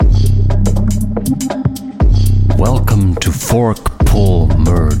Fork, pull,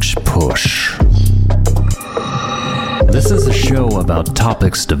 merge, push. This is a show about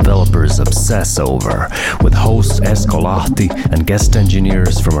topics developers obsess over, with hosts Esko Lahti and guest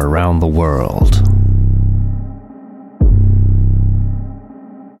engineers from around the world.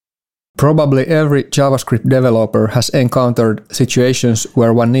 Probably every JavaScript developer has encountered situations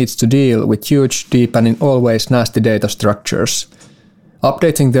where one needs to deal with huge, deep, and in all ways nasty data structures.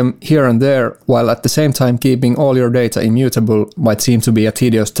 Updating them here and there, while at the same time keeping all your data immutable, might seem to be a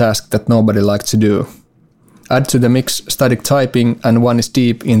tedious task that nobody likes to do. Add to the mix static typing, and one is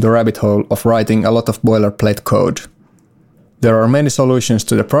deep in the rabbit hole of writing a lot of boilerplate code. There are many solutions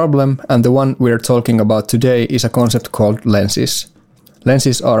to the problem, and the one we're talking about today is a concept called lenses.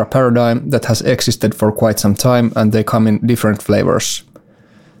 Lenses are a paradigm that has existed for quite some time, and they come in different flavors.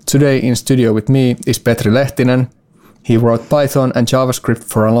 Today in studio with me is Petri Lehtinen. He wrote Python and JavaScript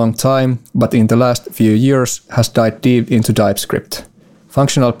for a long time, but in the last few years has dived deep into TypeScript.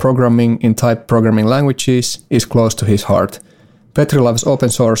 Functional programming in type programming languages is close to his heart. Petri loves open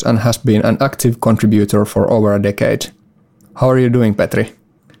source and has been an active contributor for over a decade. How are you doing, Petri?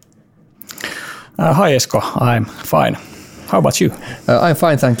 Hi, Esko. I'm fine. How about you? I'm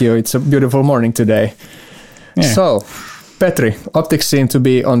fine, thank you. It's a beautiful morning today. Yeah. So, Petri, optics seem to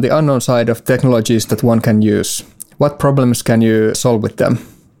be on the unknown side of technologies that one can use. What problems can you solve with them?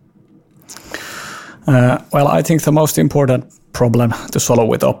 Well, I think the most important problem to solve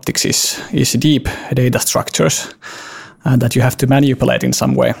with optics is deep data structures that you have to manipulate in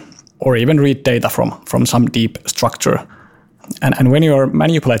some way, or even read data from some deep structure. And when you are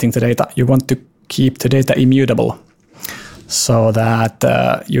manipulating the data, you want to keep the data immutable, so that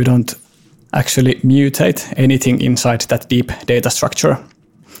you don't actually mutate anything inside that deep data structure.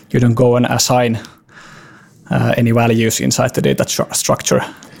 You don't go and assign any values inside the data structure,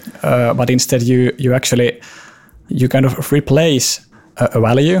 but instead you kind of replace a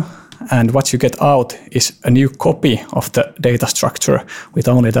value, and what you get out is a new copy of the data structure with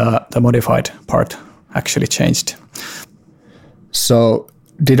only the modified part actually changed. So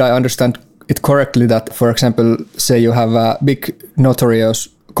did I understand it correctly that, for example, say you have a big notorious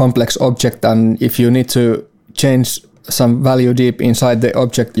complex object, and if you need to change some value deep inside the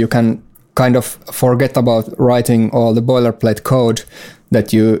object, you can kind of forget about writing all the boilerplate code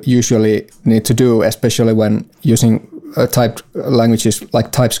that you usually need to do, especially when using typed languages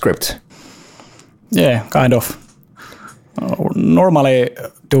like TypeScript? Yeah, kind of. Normally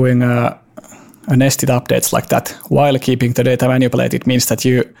doing a nested updates like that while keeping the data manipulated means that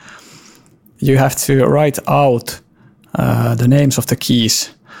you have to write out the names of the keys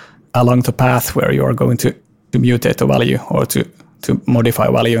along the path where you are going to mutate a value or to modify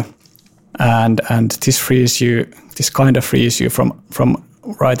value, and this kind of frees you from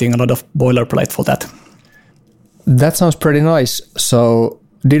writing a lot of boilerplate for that. That sounds pretty nice. So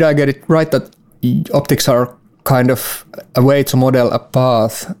did I get it right that optics are kind of a way to model a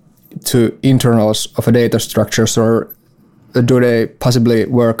path to internals of a data structures, or do they possibly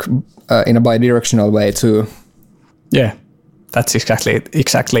work in a bidirectional way too? Yeah, that's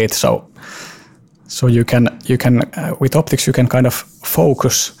exactly it. So you can with optics you can kind of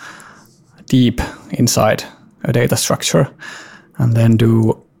focus deep inside a data structure and then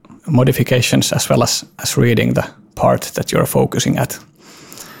do modifications as well as reading the part that you're focusing at.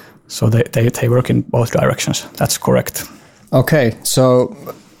 So they work in both directions. That's correct. Okay, so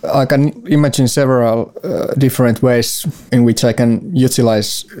I can imagine several different ways in which I can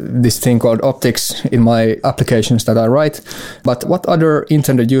utilize this thing called optics in my applications that I write. But what other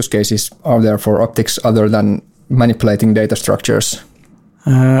intended use cases are there for optics other than manipulating data structures?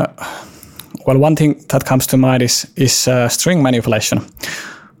 Well, one thing that comes to mind is string manipulation.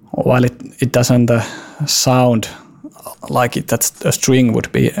 While it doesn't sound like that a string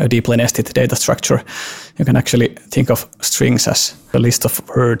would be a deeply nested data structure, you can actually think of strings as a list of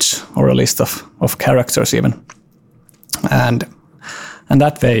words or a list of characters even. And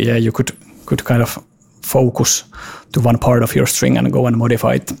that way, yeah, you could kind of focus to one part of your string and go and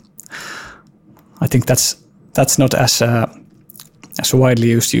modify it. I think that's not as a widely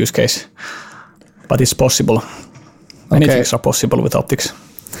used use case, but it's possible. Many things are possible with optics.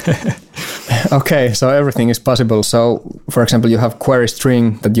 Okay, so everything is possible. So, for example, you have query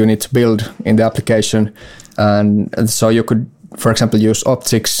string that you need to build in the application, and so you could, for example, use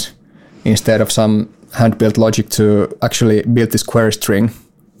optics instead of some hand-built logic to actually build this query string.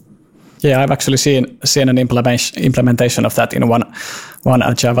 Yeah, I've actually seen an implementation of that in one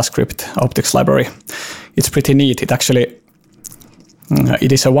JavaScript optics library. It's pretty neat. It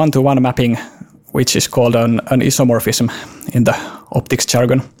is a one-to-one mapping, which is called an isomorphism in the optics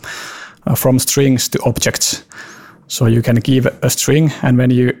jargon, from strings to objects. So you can give a string, and when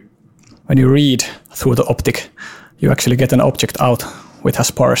you read through the optic, you actually get an object out which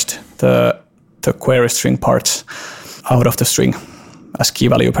has parsed the query string parts out of the string as key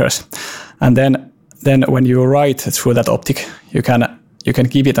value pairs. And then when you write through that optic, you can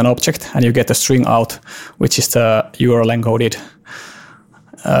give it an object and you get a string out, which is the URL encoded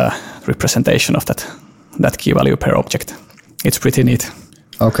representation of that key value pair object. It's pretty neat.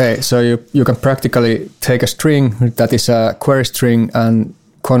 Okay, so you can practically take a string that is a query string and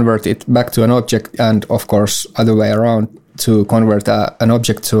convert it back to an object, and of course other way around to convert an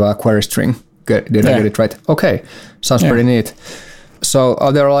object to a query string. Did I get it right? Okay, sounds pretty neat. So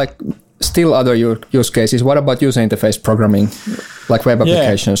are there like still other use cases? What about user interface programming, like web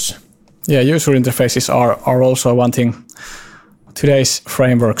applications? Yeah, user interfaces are also one thing. Today's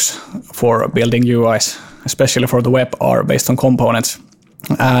frameworks for building UIs, especially for the web, are based on components.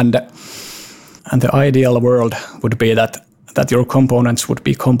 And the ideal world would be that your components would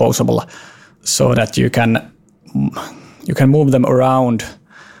be composable so that you can move them around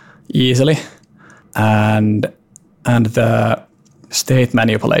easily, and the state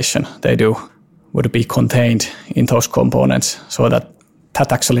manipulation they do would be contained in those components, so that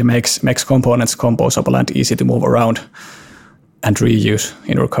actually makes components composable and easy to move around and reuse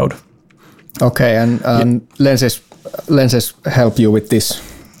in your code. Okay, and lenses help you with this?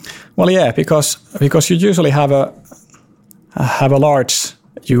 Well, yeah, because you usually have a large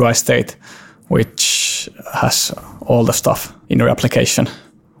UI state which has all the stuff in your application.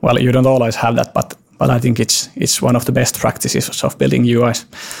 Well, you don't always have that, but I think it's one of the best practices of building UIs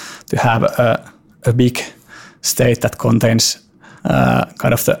to have a big state that contains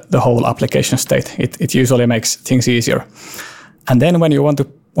kind of the whole application state. It usually makes things easier. And then when you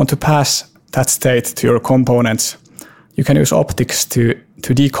want to pass that state to your components, you can use optics to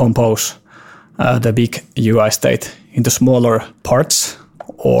decompose the big UI state into smaller parts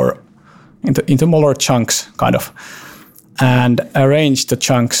or into smaller chunks, kind of, and arrange the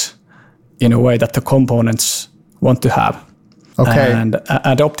chunks in a way that the components want to have. Okay.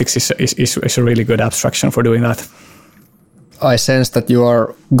 And optics is a really good abstraction for doing that. I sense that you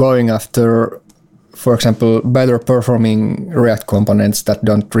are going after, for example, better performing React components that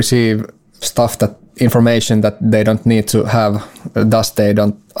don't receive information that they don't need to have, thus they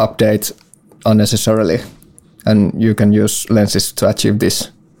don't update unnecessarily. And you can use lenses to achieve this.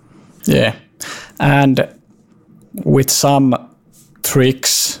 Yeah. And with some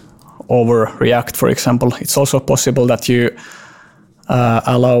tricks over React, for example, it's also possible that you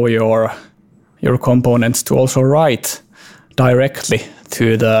allow your components to also write directly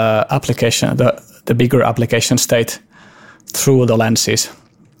to the application, the bigger application state through the lenses.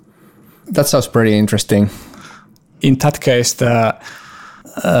 That sounds pretty interesting. In that case, the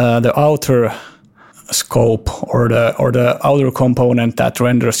outer scope or the outer component that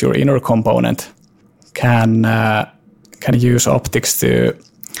renders your inner component can use optics to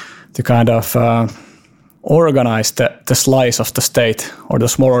kind of organize the slice of the state or the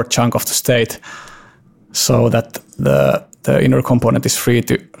smaller chunk of the state, so that the inner component is free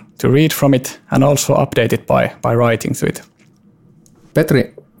to read from it and also update it by writing to it.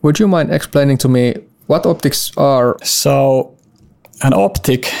 Petri, would you mind explaining to me what optics are? So an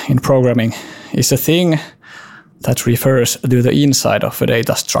optic in programming is a thing that refers to the inside of a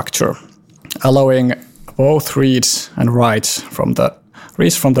data structure, allowing both reads and writes from the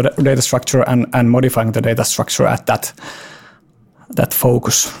data structure and modifying the data structure at that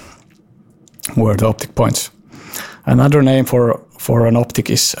focus where the optic points. Another name for an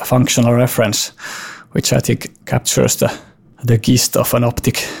optic is a functional reference, which I think captures the gist of an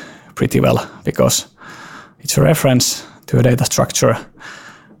optic pretty well, because it's a reference to a data structure,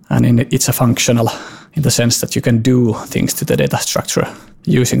 and it's a functional in the sense that you can do things to the data structure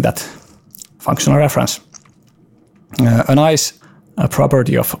using that functional reference. A nice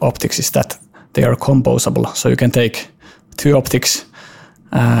property of optics is that they are composable, so you can take two optics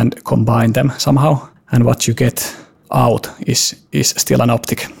and combine them somehow, and what you get out is still an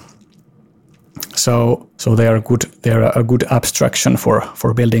optic. So they are good. They are a good abstraction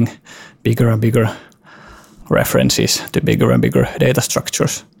for building bigger and bigger references to bigger and bigger data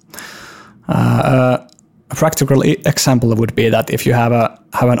structures. A practical example would be that if you have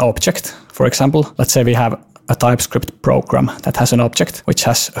an object, for example, let's say we have a TypeScript program that has an object which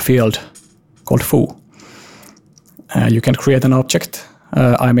has a field called foo. You can create an object.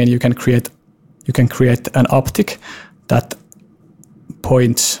 You can create an optic that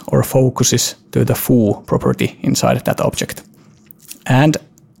points or focuses to the foo property inside that object. And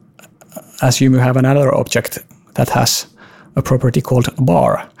assume you have another object that has a property called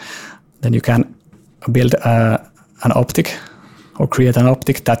bar. Then you can build an optic or create an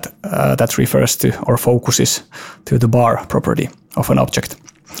optic that refers to or focuses to the bar property of an object.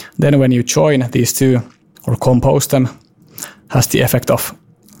 Then when you join these two or compose them, has the effect of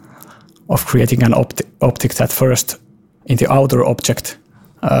creating an optic that first in the outer object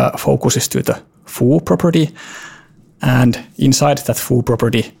focuses to the foo property, and inside that foo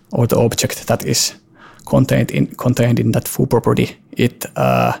property or the object that is contained in that foo property, it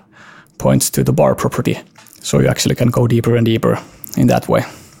points to the bar property. So you actually can go deeper and deeper in that way.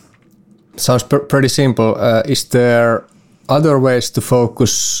 Sounds pretty simple. Is there other ways to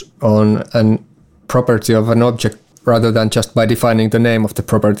focus on a property of an object rather than just by defining the name of the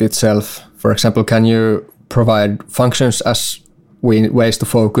property itself? For example, can you provide functions as ways to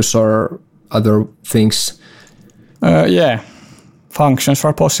focus or other things? Yeah, functions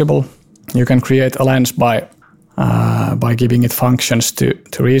are possible. You can create a lens by giving it functions to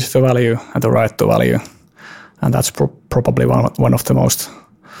read the value and to write the value. And that's probably one of the most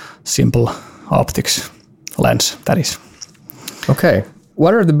simple optics lens, that is. Okay.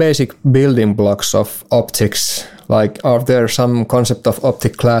 What are the basic building blocks of optics? Like, are there some concept of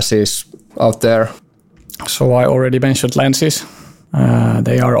optic classes out there? So I already mentioned lenses.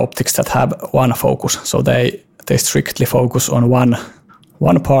 They are optics that have one focus. So they strictly focus on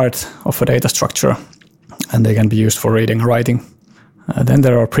one part of a data structure, and they can be used for reading and writing. Then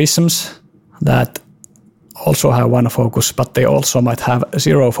there are prisms that also have one focus, but they also might have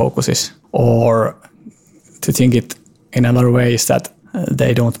zero focuses, or to think it in another way is that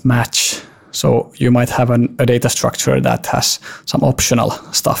they don't match. So you might have a data structure that has some optional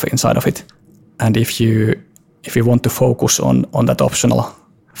stuff inside of it. And if you want to focus on that optional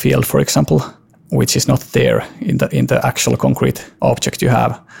field, for example, which is not there in the actual concrete object you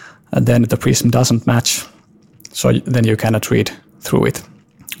have, then the prism doesn't match. So then you cannot read through it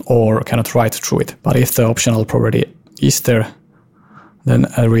or cannot write through it. But if the optional property is there, then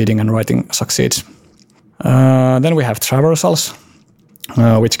reading and writing succeeds. Then we have traversals,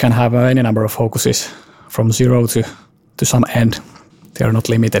 which can have any number of focuses from 0 to some end. They are not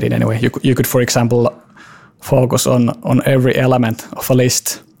limited in any way. You could, for example, focus on every element of a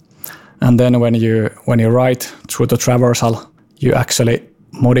list, and then when you write through the traversal, you actually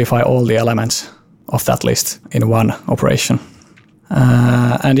modify all the elements of that list in one operation.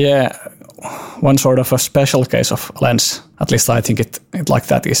 And yeah, one sort of a special case of lens, at least I think it like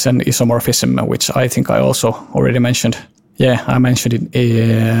that, is an isomorphism, which I think I also already mentioned. Yeah, I mentioned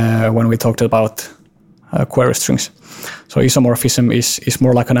it when we talked about query strings. So isomorphism is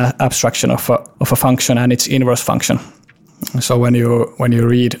more like an abstraction of a function and its inverse function. So when you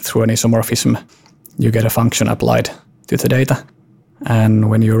read through an isomorphism, you get a function applied to the data, and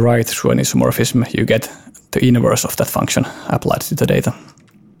when you write through an isomorphism, you get the inverse of that function applied to the data.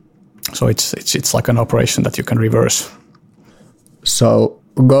 So it's like an operation that you can reverse. So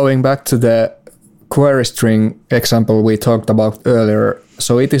going back to the query string example we talked about earlier,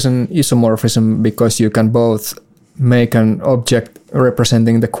 so it is an isomorphism because you can both make an object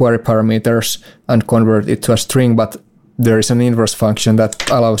representing the query parameters and convert it to a string, but there is an inverse function that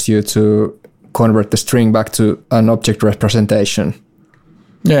allows you to convert the string back to an object representation.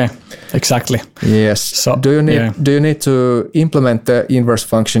 Yeah, exactly. Yes. So do you need to implement the inverse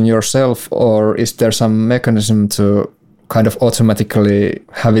function yourself, or is there some mechanism to kind of automatically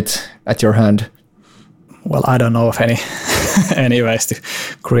have it at your hand? Well, I don't know of any ways to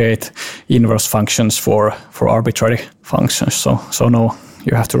create inverse functions for arbitrary functions. So no,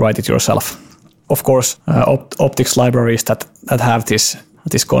 you have to write it yourself. Of course, optics libraries that have this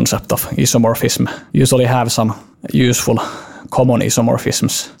concept of isomorphism usually have some useful common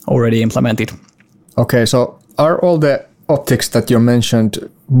isomorphisms already implemented. Okay, so are all the optics that you mentioned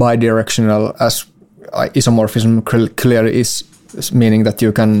bidirectional, as isomorphism clearly is, meaning that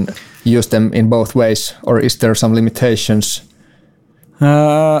you can use them in both ways, or is there some limitations?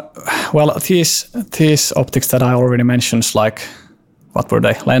 Well, these optics that I already mentioned, like, what were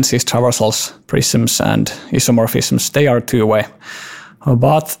they? Lenses, traversals, prisms, and isomorphisms, they are two-way.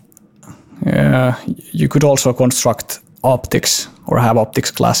 But you could also construct optics or have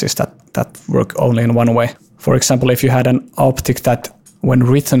optics classes that work only in one way. For example, if you had an optic that, when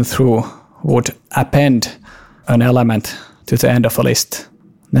written through, would append an element to the end of a list,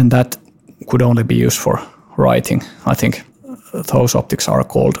 then that could only be used for writing. I think those optics are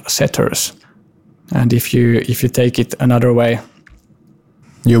called setters. And if you take it another way,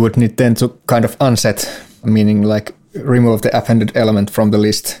 you would need then to kind of unset, meaning like remove the appended element from the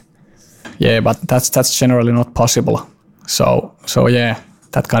list. Yeah, but that's generally not possible. So yeah,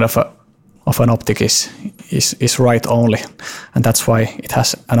 that kind of an optic is write only, and that's why it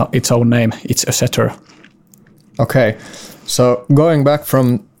has its own name. It's a setter. Okay, so going back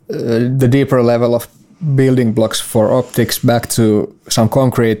from the deeper level of building blocks for optics back to some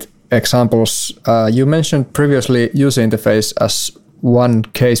concrete examples, you mentioned previously user interface as one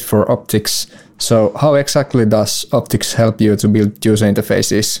case for optics. So how exactly does optics help you to build user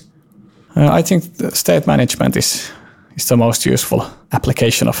interfaces? I think the state management is the most useful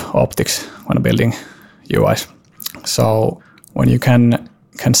application of optics when building UIs. So when you can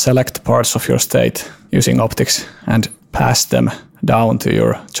select parts of your state using optics and pass them down to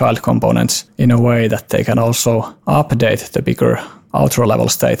your child components in a way that they can also update the bigger outer level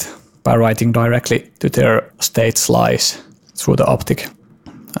state by writing directly to their state slice through the optic,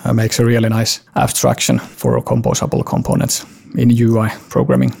 makes a really nice abstraction for composable components in UI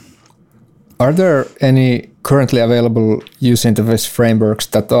programming. Are there any currently available user interface frameworks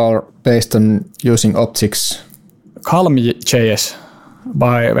that are based on using optics? Calm.js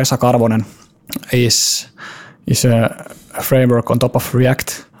by Vesa Karvonen is a framework on top of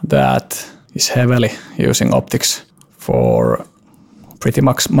React that is heavily using optics for pretty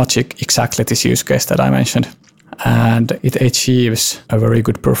much exactly this use case that I mentioned. And it achieves a very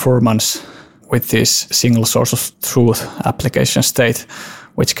good performance with this single source of truth application state,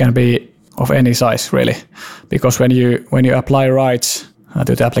 which can be of any size really, because when you apply rights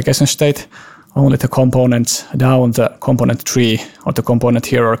to the application state, only the components down the component tree or the component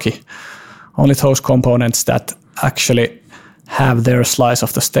hierarchy, only those components that actually have their slice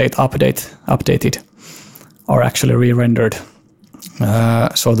of the state updated are actually re-rendered.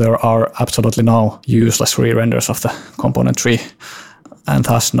 So there are absolutely no useless re-renders of the component tree, and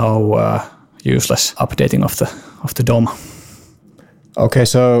thus no useless updating of the DOM. Okay,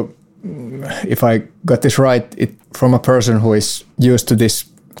 so if I got this right, from a person who is used to this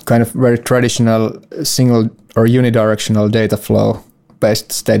kind of very traditional single or unidirectional data flow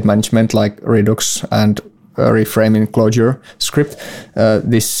based state management like Redux and reframing Clojure script,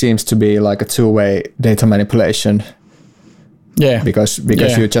 this seems to be like a two-way data manipulation. Yeah, because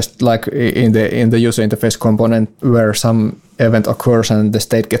you just like in the user interface component where some event occurs and the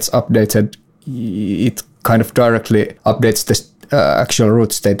state gets updated, it kind of directly updates the actual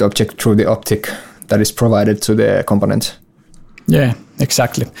root state object through the optic that is provided to the component. Yeah,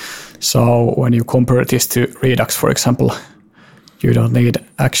 exactly. So when you compare this to Redux, for example, you don't need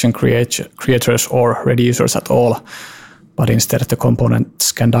action creators or reducers at all, but instead the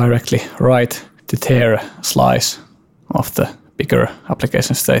components can directly write to their slice of the bigger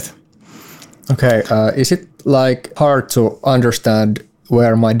application state. Okay, is it like hard to understand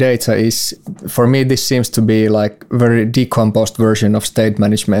where my data is? For me, this seems to be like a very decomposed version of state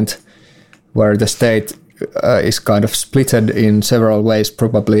management, where the state is kind of splitted in several ways,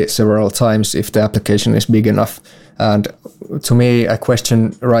 probably several times if the application is big enough. And to me, a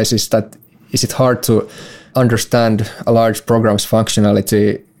question rises that is it hard to understand a large program's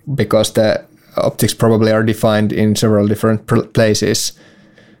functionality because the optics probably are defined in several different places?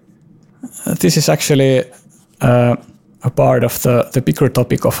 This is actually a part of the bigger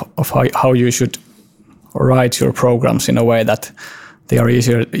topic of how you should write your programs in a way that they are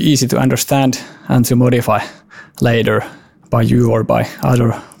easy to understand and to modify later by you or by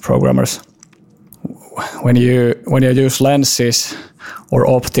other programmers. When you use lenses or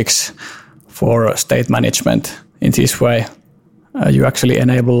optics for state management in this way, you actually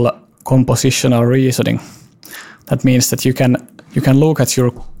enable compositional reasoning. That means that you can look at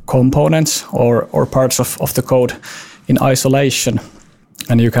your components or parts of the code in isolation,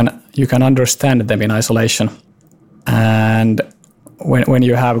 and you can understand them in isolation. And when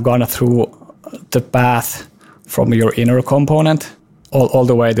you have gone through the path from your inner component all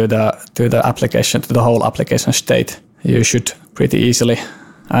the way to the application, to the whole application state, you should pretty easily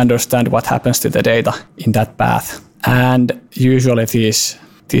understand what happens to the data in that path. And usually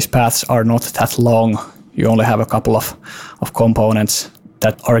these paths are not that long. You only have a couple of components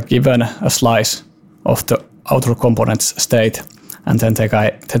that are given a slice of the outer component's state, and then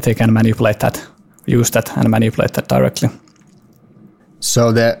they can manipulate that, use that and manipulate that directly.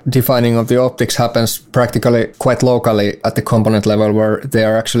 So the defining of the optics happens practically quite locally at the component level, where they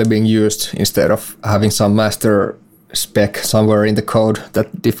are actually being used instead of having some master spec somewhere in the code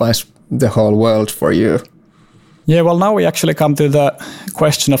that defines the whole world for you. Yeah, well, now we actually come to the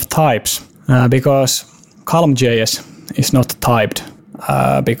question of types, because Calm.js is not typed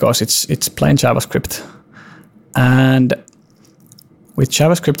because it's plain JavaScript. And with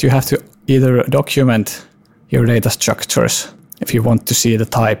JavaScript, you have to either document your data structures if you want to see the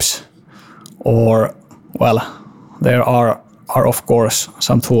types, or, well, there are of course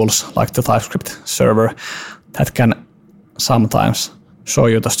some tools like the TypeScript server that can sometimes show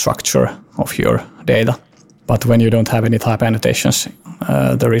you the structure of your data. But when you don't have any type annotations,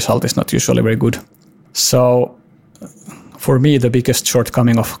 the result is not usually very good. So for me, the biggest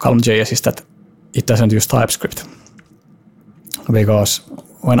shortcoming of Calm.js is that it doesn't use TypeScript. Because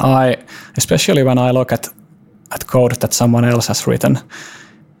especially when I look at code that someone else has written,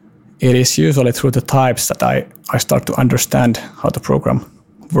 it is usually through the types that I start to understand how the program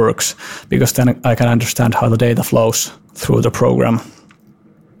works, because then I can understand how the data flows through the program,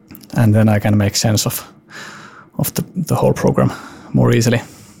 and then I can make sense of the whole program more easily.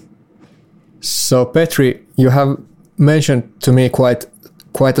 So Petri, you have mentioned to me quite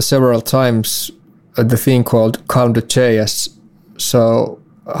several times the thing called Calm.js. So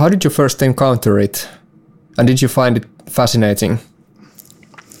how did you first encounter it? And did you find it fascinating?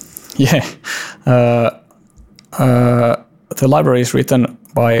 Yeah. The library is written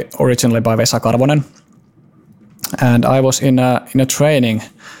originally by Vesa Karvonen. And I was in a training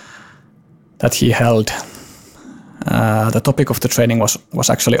that he held. The topic of the training was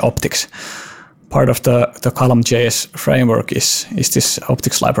actually optics. Part of the Calm.js framework is this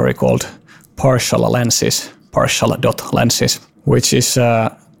optics library called partial.lenses, which is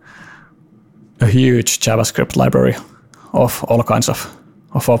a huge JavaScript library of all kinds of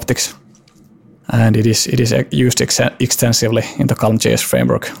optics. And it is used extensively in the Calm.js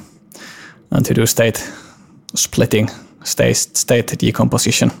framework and to do state splitting, state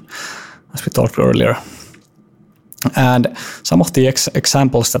decomposition, as we talked earlier. And some of the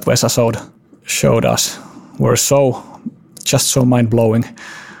examples that Vesa showed us were so mind-blowing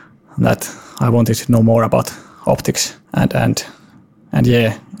that I wanted to know more about optics and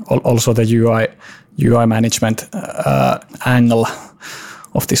yeah, also the UI management angle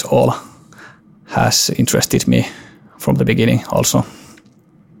of this all has interested me from the beginning also.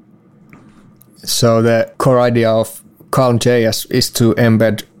 So the core idea of Calm.js is to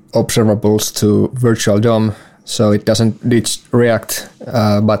embed observables to virtual DOM, so it doesn't ditch React,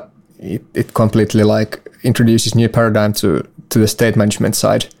 but it completely introduces new paradigm to the state management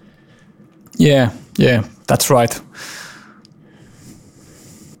side. Yeah, that's right.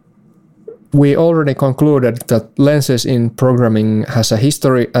 We already concluded that lenses in programming has a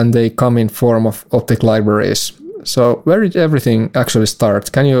history and they come in form of optic libraries. So where did everything actually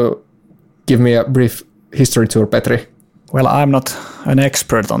start? Can you give me a brief history tour, Petri? Well, I'm not an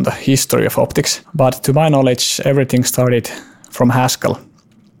expert on the history of optics, but to my knowledge, everything started from Haskell.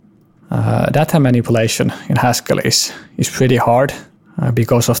 Data manipulation in Haskell is pretty hard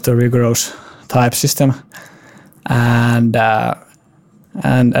because of the rigorous type system and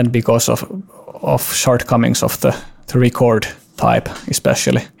because of shortcomings of the record type,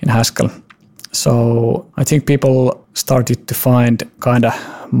 especially in Haskell. So I think people started to find kind of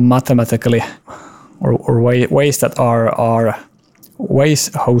mathematically or ways that are ways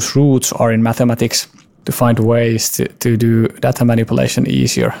whose roots are in mathematics to find ways to do data manipulation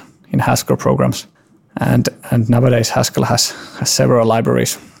easier in Haskell programs. And nowadays Haskell has several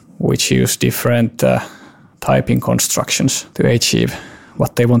libraries which use different typing constructions to achieve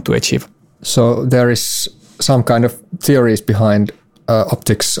what they want to achieve. So there is some kind of theories behind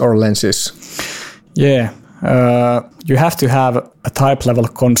optics or lenses. Yeah, you have to have a type level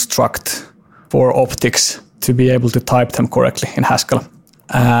construct for optics to be able to type them correctly in Haskell.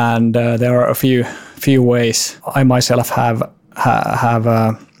 And there are a few ways. I myself have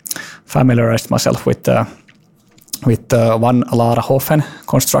familiarized myself with the one Laarhofen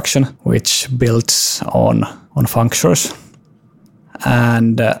construction, which builds on functors,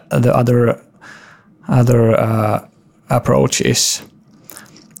 and the other approach is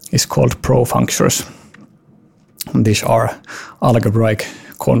called pro-functors. These are algebraic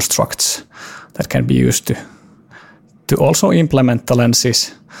constructs that can be used to also implement the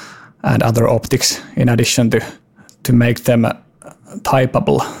lenses and other optics in addition to make them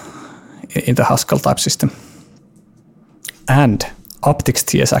typeable in the Haskell type system. And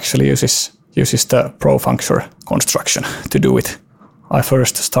optics.ts actually uses the pro-functor construction to do it. I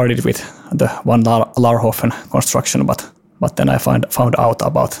first started with the one Laarhofen construction, but then I found out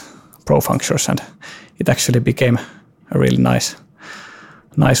about pro-functors, and it actually became a really nice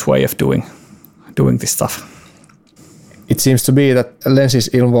way of doing this stuff. It seems to be that lenses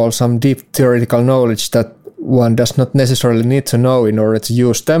involve some deep theoretical knowledge that one does not necessarily need to know in order to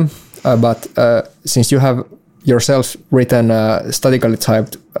use them. But since you have yourself written a statically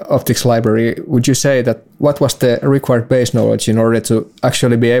typed optics library, would you say that what was the required base knowledge in order to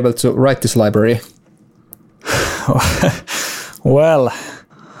actually be able to write this library? Well,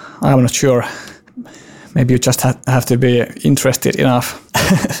 I'm not sure. Maybe you just have to be interested enough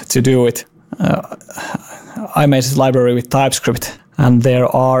to do it. I made this library with TypeScript, and there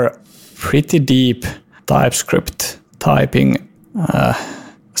are pretty deep TypeScript typing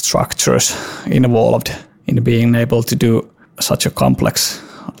structures involved in being able to do such a complex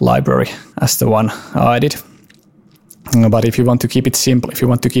library as the one I did. But if you want to keep it simple, if you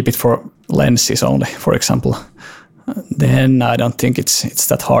want to keep it for lenses only, for example, then I don't think it's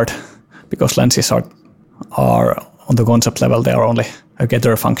that hard, because lenses are on the concept level, they are only a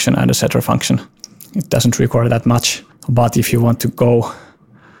getter function and a setter function. It doesn't require that much. But if you want to go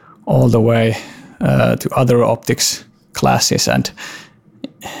all the way to other optics classes and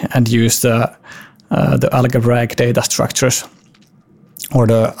use the algebraic data structures or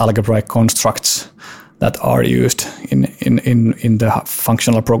the algebraic constructs that are used in the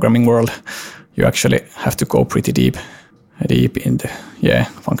functional programming world, you actually have to go pretty deep into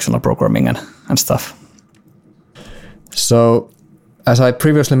functional programming and stuff. So, as I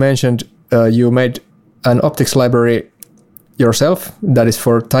previously mentioned, you made an optics library yourself that is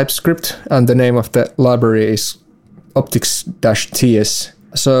for TypeScript, and the name of the library is optics-ts.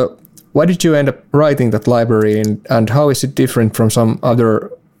 So, why did you end up writing that library, and how is it different from some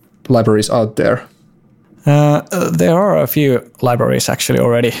other libraries out there? There are a few libraries actually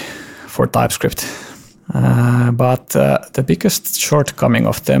already for TypeScript, but the biggest shortcoming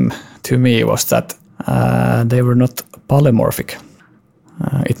of them to me was that they were not polymorphic.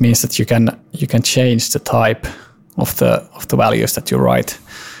 It means that you can change the type of the values that you write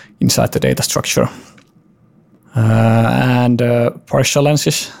inside the data structure. And partial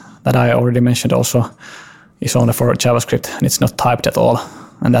lenses that I already mentioned also is only for JavaScript, and it's not typed at all,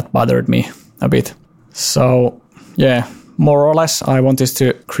 and that bothered me a bit. So yeah, more or less I wanted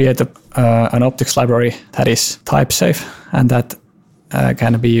to create an optics library that is type safe and that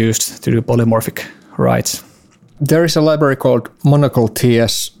can be used to do polymorphic writes. There is a library called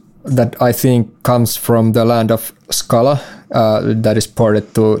Monocle-TS that I think comes from the land of Scala that is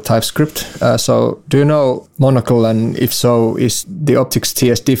ported to TypeScript. So do you know Monocle, and if so, is the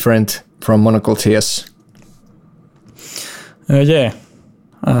optics-TS different from Monocle-TS?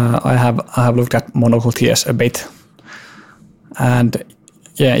 I have looked at Monocle-TS a bit, and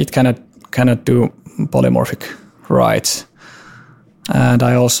it cannot do polymorphic writes. And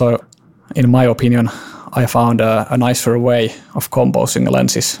I also, in my opinion, I found a nicer way of composing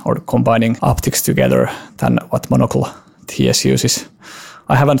lenses or combining optics together than what Monocle-TS uses.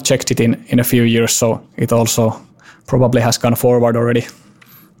 I haven't checked it in a few years, so it also probably has gone forward already.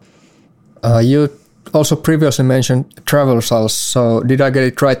 You also previously mentioned traversals. So did I get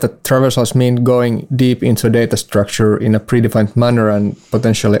it right that traversals mean going deep into data structure in a predefined manner and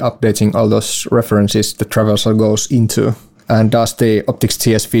potentially updating all those references the traversal goes into? And does the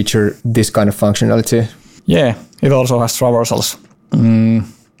optics-TS feature this kind of functionality? Yeah, it also has traversals.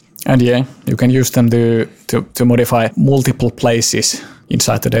 And you can use them to modify multiple places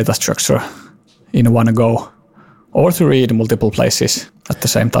inside the data structure in one go, or to read multiple places at the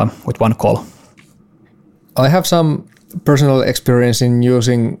same time with one call. I have some personal experience in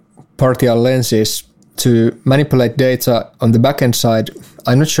using partial lenses to manipulate data on the backend side.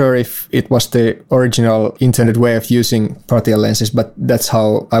 I'm not sure if it was the original intended way of using partial lenses, but that's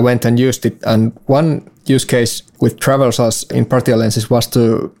how I went and used it. And one use case with traversals in partial lenses was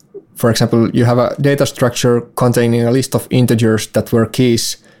to, for example, you have a data structure containing a list of integers that were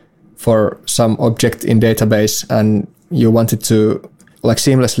keys for some object in database, and you wanted to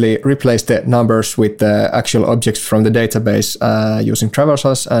seamlessly replace the numbers with the actual objects from the database using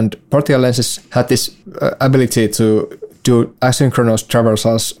traversals. And partial lenses had this ability to do asynchronous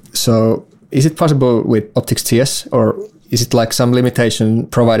traversals. So is it possible with optics-TS, or is it like some limitation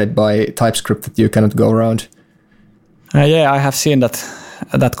provided by TypeScript that you cannot go around? I have seen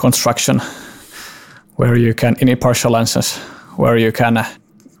that construction where you can, in partial lenses, where you can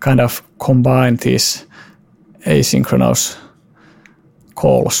kind of combine these asynchronous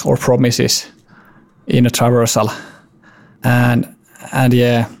calls or promises in a traversal. And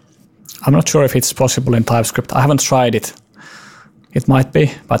I'm not sure if it's possible in TypeScript. I haven't tried it. It might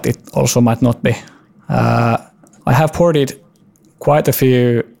be, but it also might not be. I have ported quite a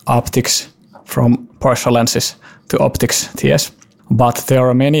few optics from partial lenses to optics-TS, but there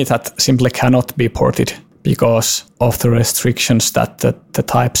are many that simply cannot be ported because of the restrictions that the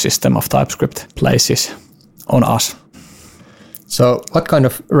type system of TypeScript places on us. So what kind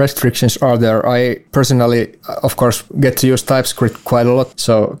of restrictions are there? I personally, of course, get to use TypeScript quite a lot.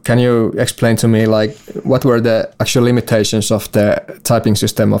 So can you explain to me, what were the actual limitations of the typing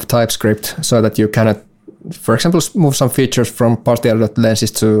system of TypeScript so that you cannot, for example, move some features from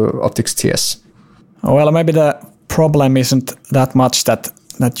partial.lenses to optics-TS? Well, maybe the problem isn't that much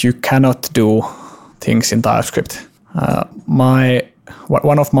that you cannot do things in TypeScript. My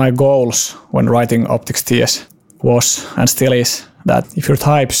one of my goals when writing OpticsTS was and still is that if your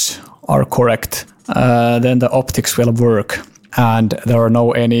types are correct, then the optics will work and there are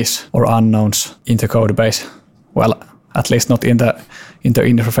no any's or unknowns in the code base. Well, at least not in the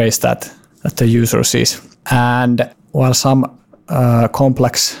interface that the user sees. And while some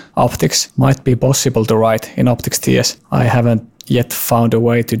complex optics might be possible to write in OpticsTS, I haven't yet found a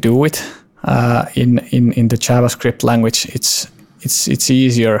way to do it. In the JavaScript language, it's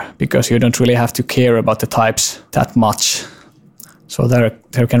easier because you don't really have to care about the types that much. So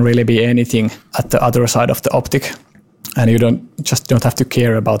there can really be anything at the other side of the optic, and you don't have to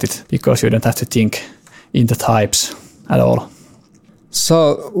care about it because you don't have to think in the types at all.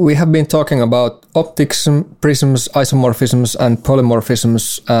 So we have been talking about optics, prisms, isomorphisms, and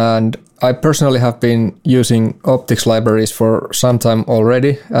polymorphisms, and I personally have been using optics libraries for some time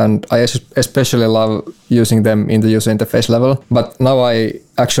already, and I especially love using them in the user interface level. But now I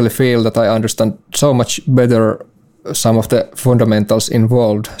actually feel that I understand so much better some of the fundamentals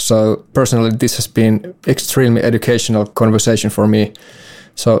involved. So personally, this has been extremely educational conversation for me.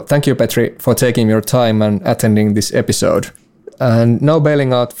 So thank you, Petri, for taking your time and attending this episode. And now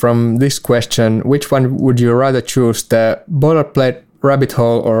bailing out from this question, which one would you rather choose, the boilerplate rabbit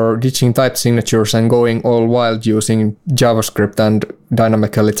hole or ditching type signatures and going all wild using JavaScript and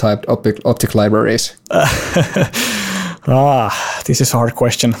dynamically typed optic libraries? This is a hard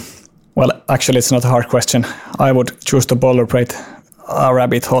question. Well, actually, it's not a hard question. I would choose the boilerplate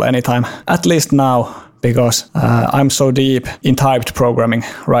rabbit hole anytime, at least now, because I'm so deep in typed programming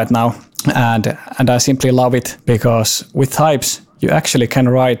right now. And I simply love it because with types, you actually can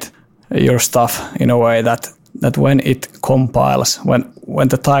write your stuff in a way that when it compiles, when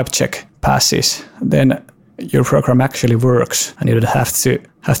the type check passes, then your program actually works and you don't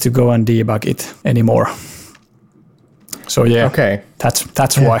have to go and debug it anymore. So yeah, okay,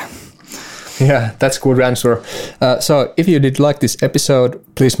 that's why. Yeah, that's a good answer. So if you did like this episode,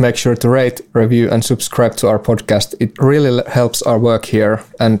 please make sure to rate, review, and subscribe to our podcast. It really helps our work here.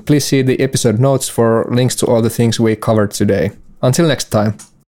 And please see the episode notes for links to all the things we covered today. Until next time.